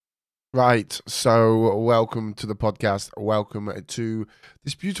Right, so welcome to the podcast. Welcome to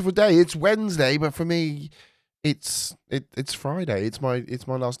this beautiful day. It's Wednesday, but for me, it's Friday. It's my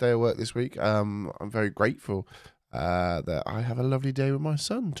last day of work this week. I'm very grateful that I have a lovely day with my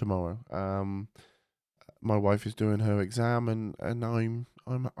son tomorrow. My wife is doing her exam, and I'm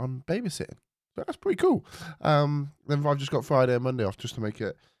babysitting. So that's pretty cool. Then I've just got Friday and Monday off just to make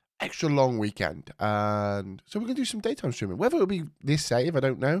it extra long weekend, and so we're gonna do some daytime streaming. Whether it'll be this save, I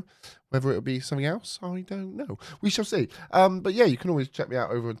don't know. Whether it'll be something else, I don't know. We shall see. But yeah, you can always check me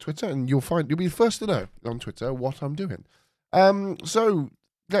out over on Twitter, and you'll be the first to know on Twitter what I'm doing. So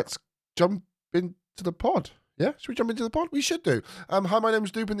let's jump into the pod. Yeah, should we jump into the pod? We should do. Hi, my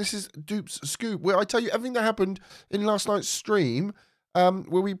name's Dupe, and this is Dupe's Scoop, where I tell you everything that happened in last night's stream,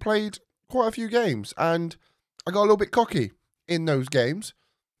 where we played quite a few games, and I got a little bit cocky in those games,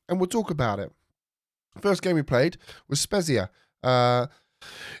 and we'll talk about it. First game we played was Spezia.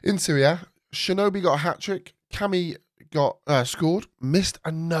 In Syria, Shinobi got a hat trick. Cami got scored. Missed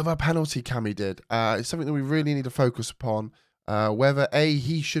another penalty. Cami did. It's something that we really need to focus upon. Whether A,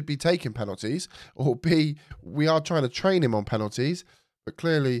 he should be taking penalties, or B, we are trying to train him on penalties, but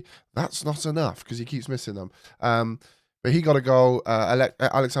clearly that's not enough because he keeps missing them. But he got a goal,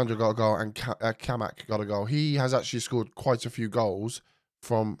 Alexandra got a goal, and Kamak got a goal. He has actually scored quite a few goals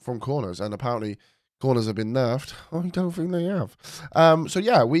from corners, and apparently corners have been nerfed. I don't think they have. So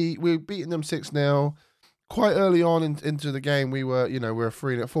yeah, we're beating them 6-0. Quite early on into the game, we were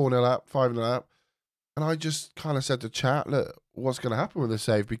 4-0 up, 5-0 up. And I just kind of said to chat, look, what's going to happen with this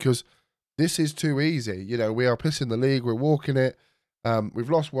save? Because this is too easy. You know, we are pissing the league. We're walking it. We've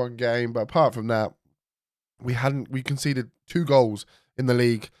lost one game. But apart from that, we conceded 2 goals in the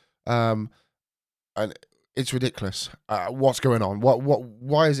league. And it's ridiculous. What's going on?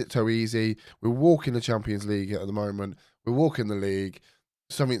 Why is it so easy? We're walking the Champions League at the moment. We're walking the league.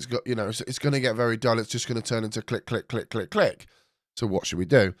 Something's got, it's going to get very dull. It's just going to turn into click, click, click, click, click. So what should we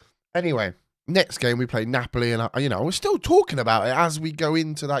do? Anyway. Next game, we play Napoli, and we're still talking about it as we go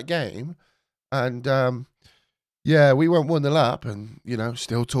into that game. And we went 1-0 up, and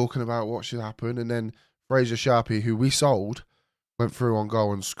still talking about what should happen. And then Fraser Sharpie, who we sold, went through on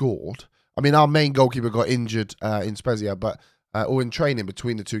goal and scored. I mean, our main goalkeeper got injured in Spezia, or in training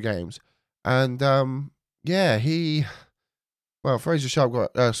between the 2 games. And Fraser Sharp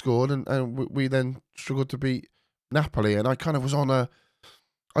got scored, and we then struggled to beat Napoli. And I kind of was on a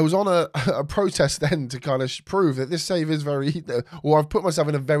protest then to kind of prove that this save is or I've put myself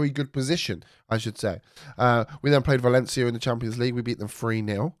in a very good position, I should say. We then played Valencia in the Champions League. We beat them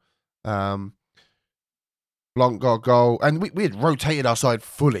 3-0. Blanc got a goal. And we had rotated our side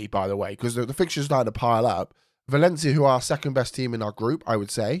fully, by the way, because the fixtures started to pile up. Valencia, who are our second best team in our group, I would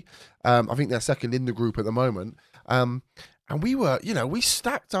say. I think they're second in the group at the moment. And we were, we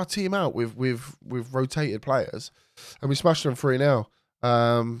stacked our team out with rotated players, and we smashed them 3-0.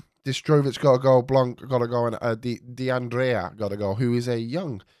 Distrovic got a goal, Blanc got a goal, and Di Andrea got a goal, who is a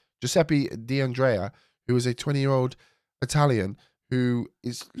young Giuseppe Di Andrea, who is a 20-year-old Italian who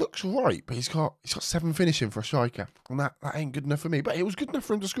looks right, but he's got 7 finishing for a striker, and that ain't good enough for me. But it was good enough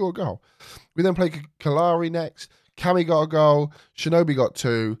for him to score a goal. We then played Kalari next. Cami got a goal, Shinobi got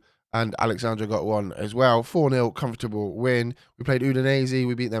 2, and Alexandra got 1 as well. 4-0, comfortable win. We played Udinese.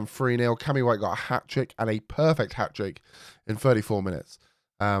 We beat them 3-0. Cami White got a hat-trick, and a perfect hat-trick in 34 minutes.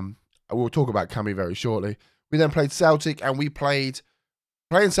 We'll talk about Cami very shortly. We then played Celtic, and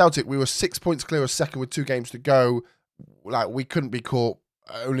playing Celtic, we were 6 points clear of second with 2 games to go. Like, we couldn't be caught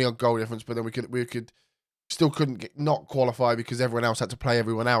only on goal difference, but then we could still couldn't not qualify because everyone else had to play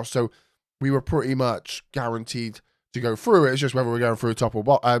everyone else. So we were pretty much guaranteed to go through it. It's just whether we're going through top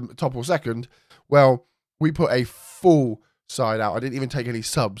or second. Well, we put a full side out. I didn't even take any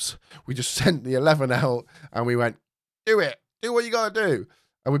subs. We just sent the 11 out, and we went, do it. Do what you got to do.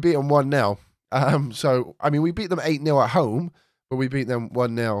 And we beat them 1-0. So, I mean, we beat them 8-0 at home, but we beat them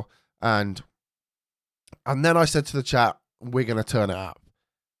 1-0. And then I said to the chat, we're going to turn it up.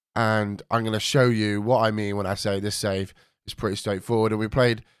 And I'm going to show you what I mean when I say this save is pretty straightforward. And we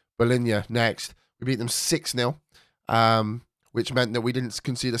played Bologna next. We beat them 6-0, which meant that we didn't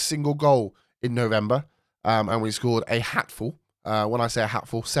concede a single goal in November. And we scored a hatful. When I say a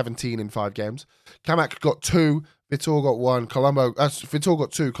hatful, 17 in 5 games. Kamak got 2. Vitor got 1, Vitor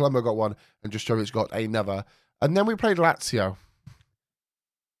got 2, Colombo got 1, and Justrovic got another. And then we played Lazio.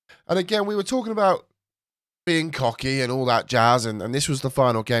 And again, we were talking about being cocky and all that jazz, and this was the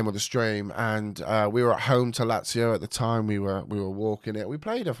final game of the stream, and we were at home to Lazio at the time. We were walking it. We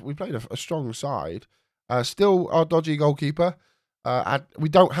played a strong side. Still our dodgy goalkeeper. We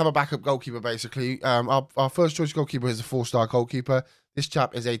don't have a backup goalkeeper, basically. Our first choice goalkeeper is a 4-star goalkeeper. this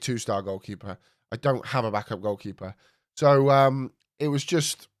chap is a 2-star goalkeeper. I don't have a backup goalkeeper. So it was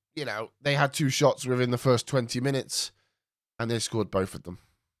just, they had 2 shots within the first 20 minutes and they scored both of them,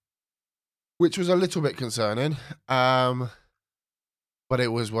 which was a little bit concerning. But it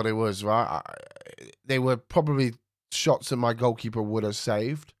was what it was, right? They were probably shots that my goalkeeper would have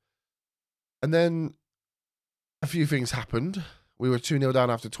saved. And then a few things happened. We were 2-0 down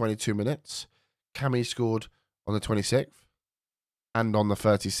after 22 minutes. Cammy scored on the 26th and on the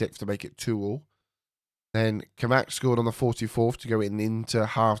 36th to make it 2-2. Then Kamak scored on the 44th to go into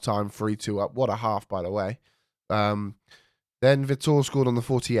half-time 3-2 up. What a half, by the way. Then Vitor scored on the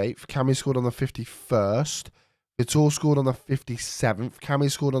 48th. Cammy scored on the 51st. Vitor scored on the 57th.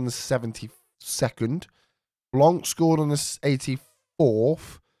 Cammy scored on the 72nd. Blanc scored on the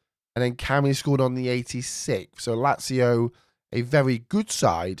 84th. And then Cammy scored on the 86th. So Lazio, a very good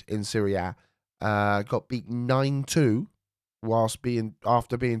side in Serie A, got beaten 9-2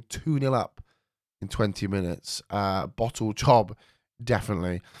 after being 2-0 up in 20 minutes. Bottle job,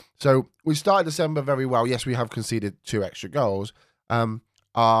 definitely. So we started December very well. Yes, we have conceded 2 extra goals.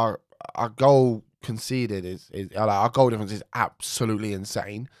 Our goal conceded our goal difference is absolutely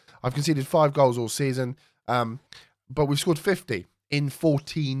insane. I've conceded 5 goals all season, but we've scored 50 in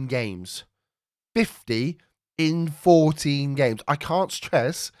 14 games. 50 in 14 games. I can't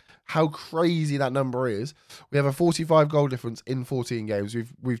stress how crazy that number is. We have a 45 goal difference in 14 games.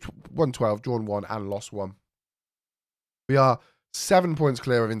 We've won 12, drawn 1, and lost 1. We are 7 points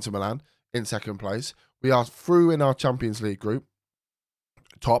clear of Inter Milan in second place. We are through in our Champions League group,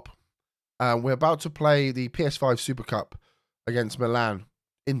 top. We're about to play the PS5 Super Cup against Milan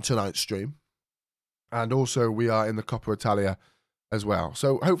in tonight's stream. And also we are in the Coppa Italia as well.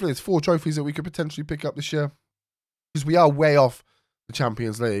 So hopefully it's 4 trophies that we could potentially pick up this year, because we are way off the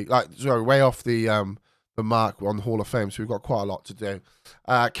Champions League, way off the mark on the Hall of Fame. So we've got quite a lot to do.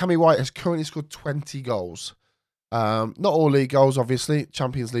 Cammy White has currently scored 20 goals. Not all league goals, obviously,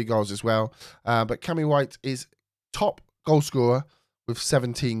 Champions League goals as well. But Cammy White is top goal scorer with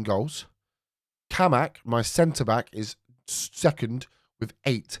 17 goals. Kamak, my centre back, is second with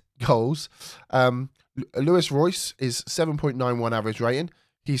 8 goals. Lewis Royce is 7.91 average rating.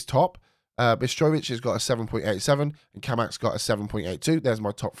 He's top. Bistrovic has got a 7.87 and Kamak's got a 7.82. There's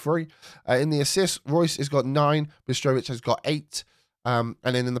my top 3. In the assists, Royce has got 9. Bistrovic has got 8. And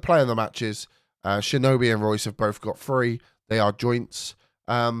then in the player of the matches, Shinobi and Royce have both got 3. They are joints.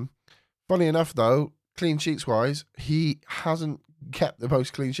 Funny enough, though, clean sheets wise, he hasn't kept the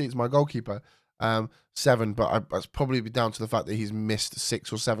most clean sheets. My goalkeeper, 7, but that's probably down to the fact that he's missed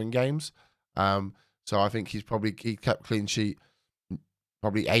 6 or 7 games. So I think he kept clean sheet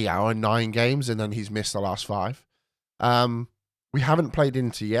probably 8 out of 9 games, and then he's missed the last 5. We haven't played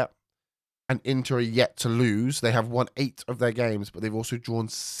Inter yet, and Inter are yet to lose. They have won 8 of their games, but they've also drawn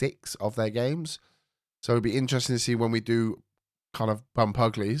 6 of their games. So it'd be interesting to see when we do kind of bump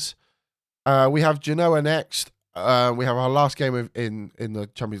uglies. We have Genoa next. We have our last game in the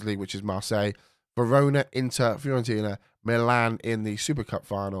Champions League, which is Marseille. Verona, Inter, Fiorentina, Milan in the Super Cup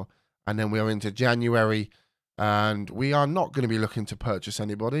final. And then we are into January. And we are not going to be looking to purchase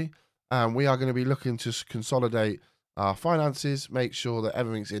anybody. We are going to be looking to consolidate our finances, make sure that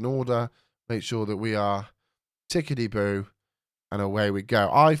everything's in order, make sure that we are tickety-boo, and away we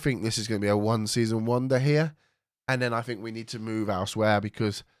go. I think this is going to be a one-season wonder here. And then I think we need to move elsewhere,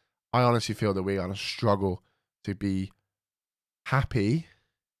 because I honestly feel that we're going to struggle to be happy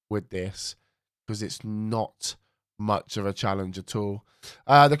with this, because it's not much of a challenge at all.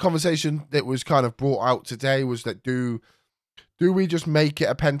 The conversation that was kind of brought out today was that do we just make it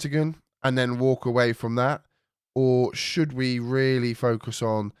a pentagon and then walk away from that, or should we really focus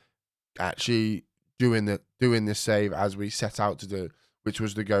on actually doing this save as we set out to do, which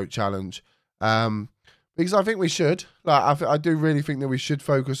was the GOAT challenge? Because I think we should. I do really think that we should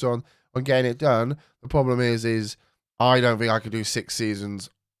focus on getting it done. The problem is I don't think I could do 6 seasons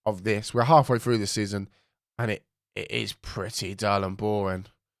of this. We're halfway through this season, and it is pretty dull and boring,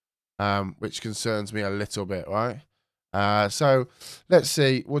 which concerns me a little bit, right? So let's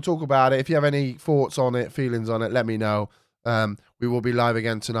see. We'll talk about it. If you have any thoughts on it, feelings on it, let me know. We will be live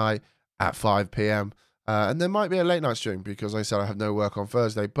again tonight at 5 p.m. And there might be a late night stream, because like I said, I have no work on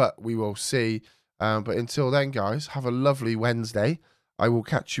Thursday, but we will see. But until then, guys, have a lovely Wednesday. I will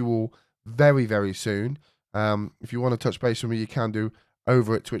catch you all very, very soon. If you want to touch base with me, you can do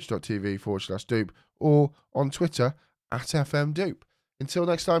over at twitch.tv/dupe or on Twitter at FMDupe. Until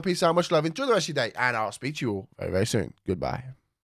next time, peace out, much love, enjoy the rest of your day, and I'll speak to you all very, very soon. Goodbye.